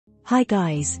Hi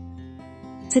guys!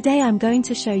 Today I'm going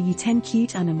to show you 10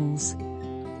 cute animals.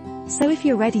 So if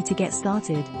you're ready to get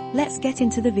started, let's get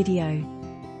into the video.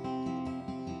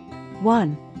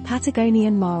 1.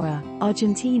 Patagonian Mara,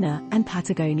 Argentina and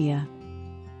Patagonia.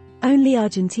 Only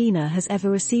Argentina has ever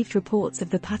received reports of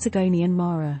the Patagonian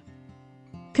Mara.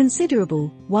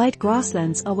 Considerable, wide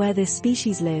grasslands are where this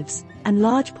species lives, and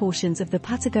large portions of the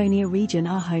Patagonia region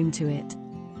are home to it.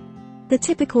 The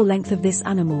typical length of this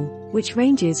animal, which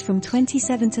ranges from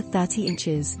 27 to 30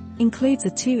 inches, includes a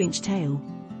 2-inch tail.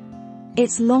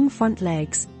 Its long front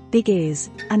legs, big ears,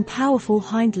 and powerful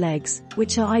hind legs,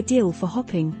 which are ideal for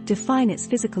hopping, define its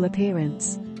physical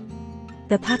appearance.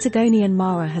 The Patagonian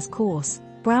Mara has coarse,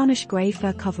 brownish-gray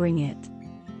fur covering it.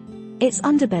 Its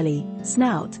underbelly,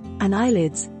 snout, and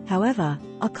eyelids, however,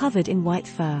 are covered in white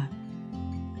fur.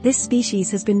 This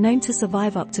species has been known to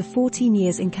survive up to 14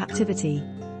 years in captivity.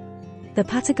 The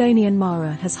Patagonian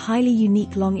Mara has highly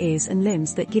unique long ears and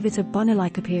limbs that give it a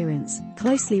bunny-like appearance,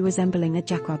 closely resembling a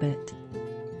jackrabbit.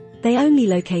 They only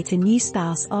locate a new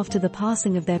spouse after the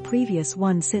passing of their previous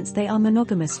one, since they are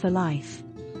monogamous for life.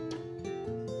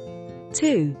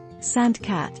 2.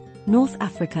 Sandcat, North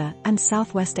Africa and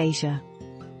Southwest Asia.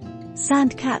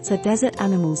 Sandcats are desert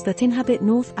animals that inhabit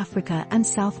North Africa and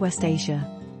Southwest Asia.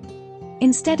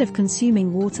 Instead of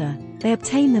consuming water, they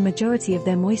obtain the majority of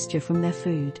their moisture from their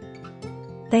food.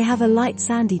 They have a light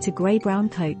sandy to grey-brown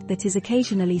coat that is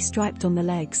occasionally striped on the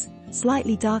legs,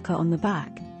 slightly darker on the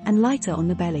back, and lighter on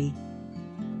the belly.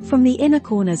 From the inner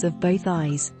corners of both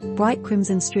eyes, bright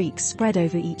crimson streaks spread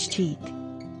over each cheek.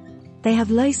 They have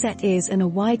low-set ears and a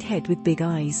wide head with big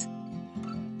eyes.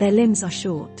 Their limbs are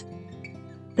short.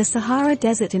 The Sahara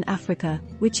Desert in Africa,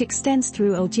 which extends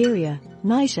through Algeria,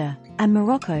 Niger, and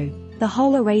Morocco, the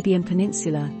whole Arabian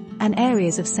Peninsula, and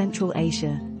areas of Central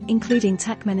Asia, including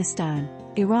Turkmenistan,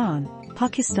 Iran,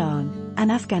 Pakistan,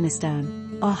 and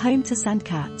Afghanistan, are home to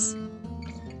sandcats.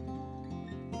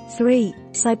 3.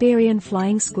 Siberian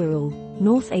flying squirrel,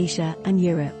 North Asia and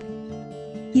Europe.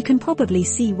 You can probably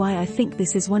see why I think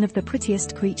this is one of the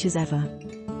prettiest creatures ever.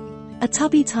 A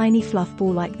tubby tiny fluff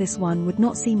ball like this one would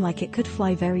not seem like it could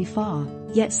fly very far,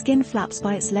 yet skin flaps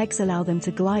by its legs allow them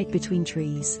to glide between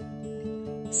trees.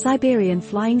 Siberian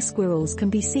flying squirrels can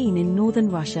be seen in northern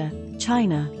Russia,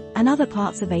 China, and other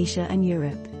parts of Asia and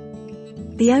Europe.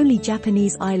 The only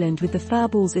Japanese island with the fur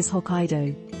balls is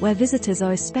Hokkaido, where visitors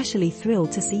are especially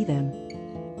thrilled to see them.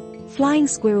 Flying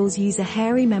squirrels use a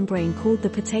hairy membrane called the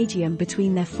patagium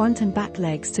between their front and back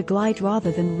legs to glide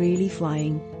rather than really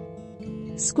flying.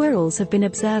 Squirrels have been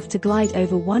observed to glide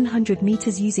over 100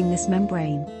 meters using this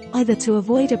membrane, either to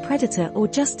avoid a predator or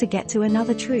just to get to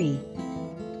another tree.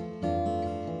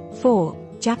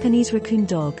 4. Japanese raccoon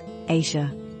dog, Asia.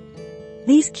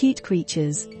 These cute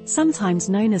creatures, sometimes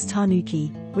known as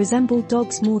tanuki, resemble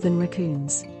dogs more than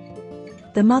raccoons.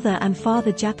 The mother and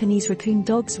father Japanese raccoon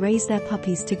dogs raise their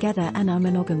puppies together and are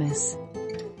monogamous.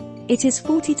 It is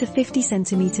 40 to 50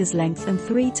 centimeters length and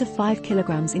 3 to 5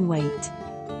 kilograms in weight.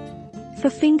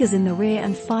 4 fingers in the rear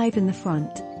and 5 in the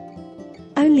front.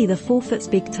 Only the forefoot's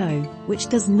big toe, which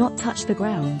does not touch the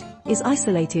ground, is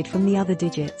isolated from the other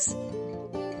digits.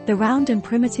 The round and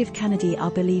primitive canidae are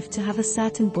believed to have a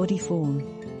certain body form.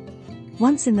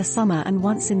 Once in the summer and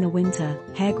once in the winter,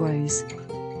 hair grows.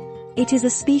 It is a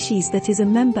species that is a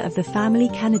member of the family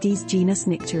Canidae genus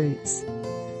Nycteroutes.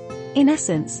 In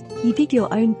essence, you dig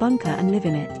your own bunker and live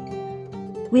in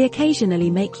it. We occasionally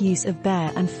make use of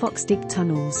bear and fox dig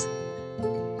tunnels.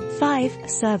 5.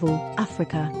 Serval,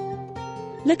 Africa.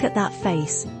 Look at that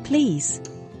face, please.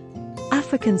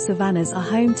 African savannas are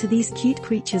home to these cute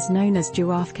creatures known as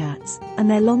giraffe cats, and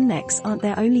their long necks aren't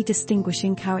their only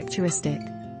distinguishing characteristic.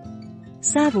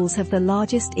 Servals have the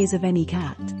largest ears of any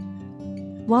cat.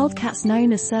 Wildcats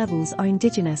known as servals are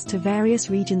indigenous to various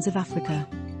regions of Africa.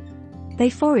 They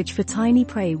forage for tiny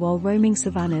prey while roaming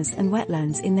savannas and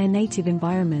wetlands in their native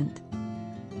environment.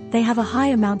 They have a high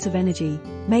amount of energy,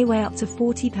 may weigh up to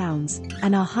 40 pounds,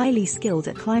 and are highly skilled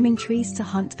at climbing trees to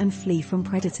hunt and flee from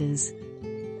predators.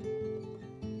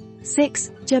 6.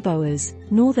 Jerboas,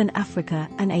 Northern Africa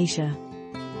and Asia.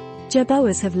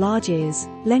 Jerboas have large ears,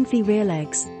 lengthy rear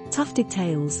legs, tufted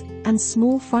tails, and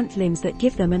small front limbs that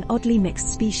give them an oddly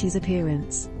mixed species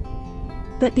appearance.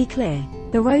 But be clear,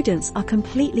 the rodents are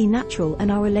completely natural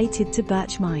and are related to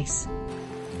birch mice.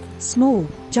 Small,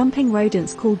 jumping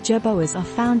rodents called jerboas are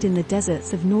found in the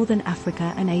deserts of Northern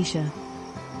Africa and Asia.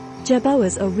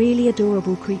 Jerboas are really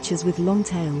adorable creatures with long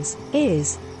tails,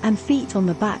 ears, and feet on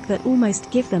the back that almost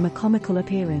give them a comical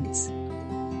appearance.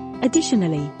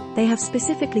 Additionally, they have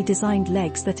specifically designed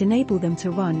legs that enable them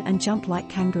to run and jump like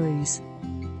kangaroos.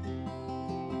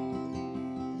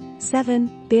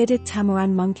 7. Bearded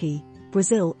tamarin monkey,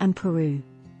 Brazil and Peru.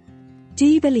 Do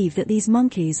you believe that these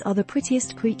monkeys are the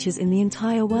prettiest creatures in the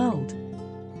entire world?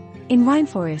 In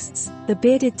rainforests, the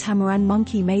bearded tamarin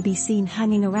monkey may be seen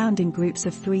hanging around in groups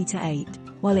of 3 to 8,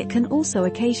 while it can also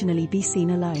occasionally be seen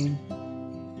alone.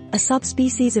 A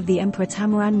subspecies of the emperor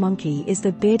tamarin monkey is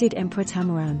the bearded emperor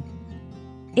tamarin.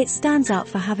 It stands out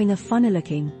for having a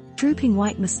funny-looking, drooping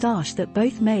white mustache that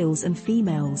both males and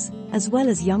females, as well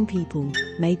as young people,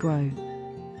 may grow.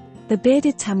 The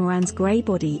bearded tamarin's grey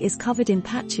body is covered in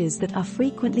patches that are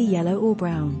frequently yellow or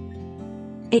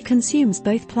brown. It consumes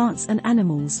both plants and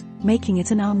animals, making it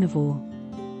an omnivore.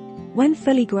 When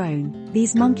fully grown,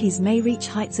 these monkeys may reach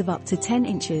heights of up to 10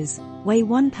 inches, weigh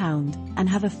 1 pound, and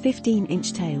have a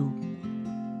 15-inch tail.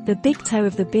 The big toe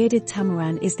of the bearded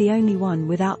tamarin is the only one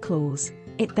without claws.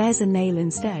 It bears a nail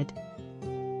instead.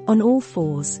 On all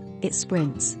fours, it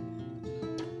sprints.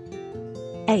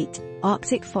 8.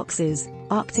 Arctic foxes,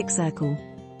 Arctic circle.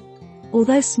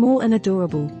 Although small and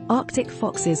adorable, Arctic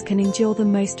foxes can endure the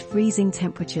most freezing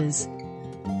temperatures.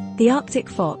 The Arctic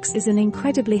fox is an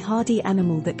incredibly hardy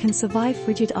animal that can survive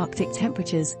frigid Arctic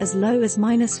temperatures as low as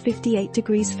 -58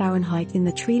 degrees Fahrenheit in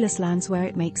the treeless lands where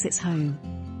it makes its home.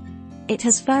 It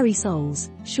has furry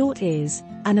soles, short ears,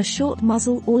 and a short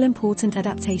muzzle, all important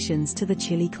adaptations to the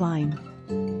chilly climate.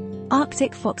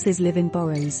 Arctic foxes live in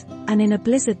burrows, and in a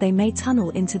blizzard they may tunnel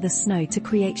into the snow to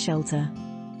create shelter.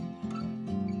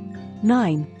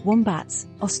 9. Wombats,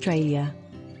 Australia.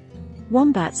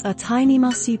 Wombats are tiny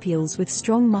marsupials with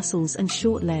strong muscles and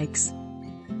short legs.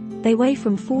 They weigh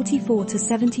from 44 to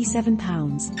 77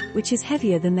 pounds, which is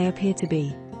heavier than they appear to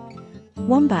be.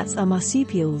 Wombats are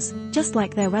marsupials, just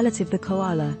like their relative the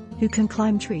koala, who can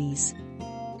climb trees.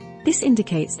 This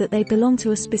indicates that they belong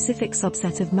to a specific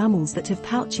subset of mammals that have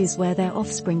pouches where their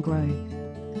offspring grow.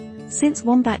 Since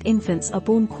wombat infants are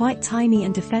born quite tiny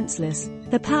and defenseless,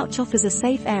 the pouch offers a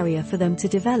safe area for them to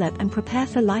develop and prepare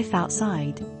for life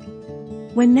outside.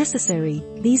 When necessary,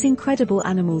 these incredible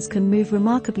animals can move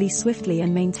remarkably swiftly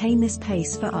and maintain this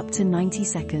pace for up to 90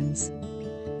 seconds.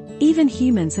 Even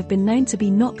humans have been known to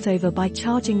be knocked over by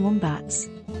charging wombats.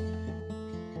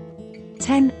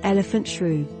 10. Elephant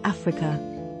shrew, Africa.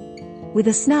 With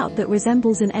a snout that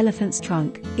resembles an elephant's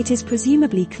trunk, it is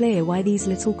presumably clear why these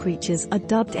little creatures are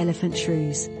dubbed elephant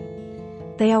shrews.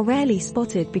 They are rarely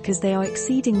spotted because they are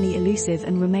exceedingly elusive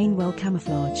and remain well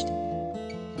camouflaged.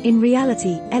 In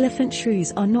reality, elephant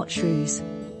shrews are not shrews.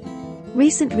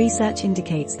 Recent research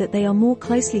indicates that they are more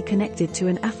closely connected to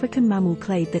an African mammal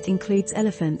clade that includes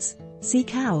elephants, sea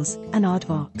cows, and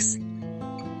aardvarks.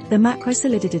 The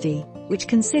Macrocelididae, which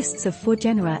consists of 4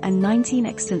 genera and 19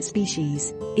 extant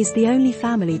species, is the only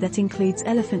family that includes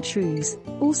elephant shrews,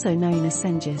 also known as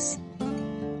sengis.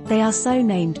 They are so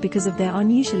named because of their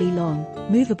unusually long,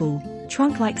 movable,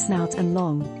 trunk-like snout and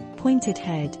long, pointed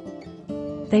head.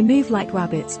 They move like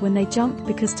rabbits when they jump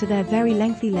because to their very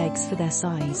lengthy legs for their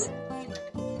size.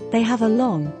 They have a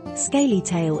long, scaly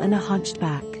tail and a hunched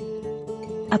back.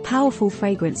 A powerful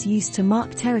fragrance used to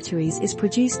mark territories is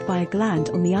produced by a gland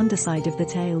on the underside of the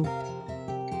tail.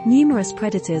 Numerous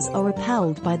predators are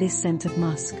repelled by this scent of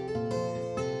musk.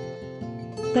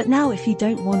 But now, if you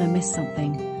don't want to miss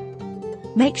something,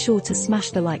 make sure to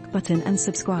smash the like button and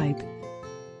subscribe.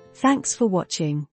 Thanks for watching.